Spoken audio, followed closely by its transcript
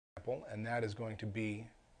and that is going to be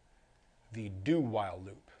the do while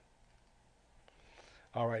loop.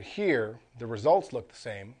 All right, here the results look the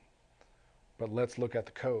same, but let's look at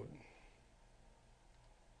the code.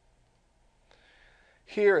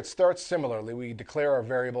 Here it starts similarly. We declare our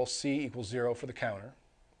variable c equals 0 for the counter,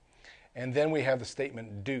 and then we have the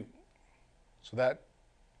statement do. So that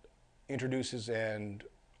introduces and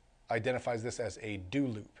identifies this as a do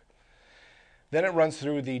loop. Then it runs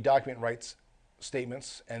through the document writes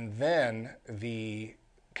statements, and then the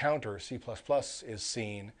counter C++ is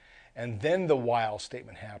seen, and then the while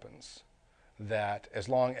statement happens, that as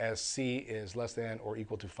long as c is less than or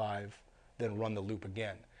equal to 5, then run the loop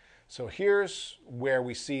again. So here's where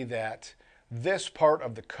we see that this part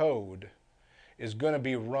of the code is going to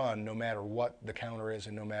be run no matter what the counter is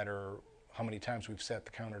and no matter how many times we've set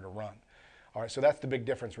the counter to run. All right, so that's the big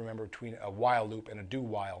difference, remember, between a while loop and a do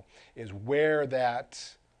while, is where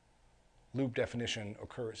that loop definition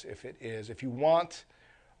occurs. If you want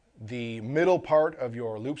the middle part of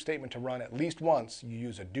your loop statement to run at least once, you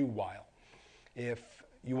use a do while. If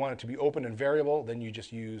you want it to be open and variable, then you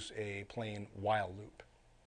just use a plain while loop.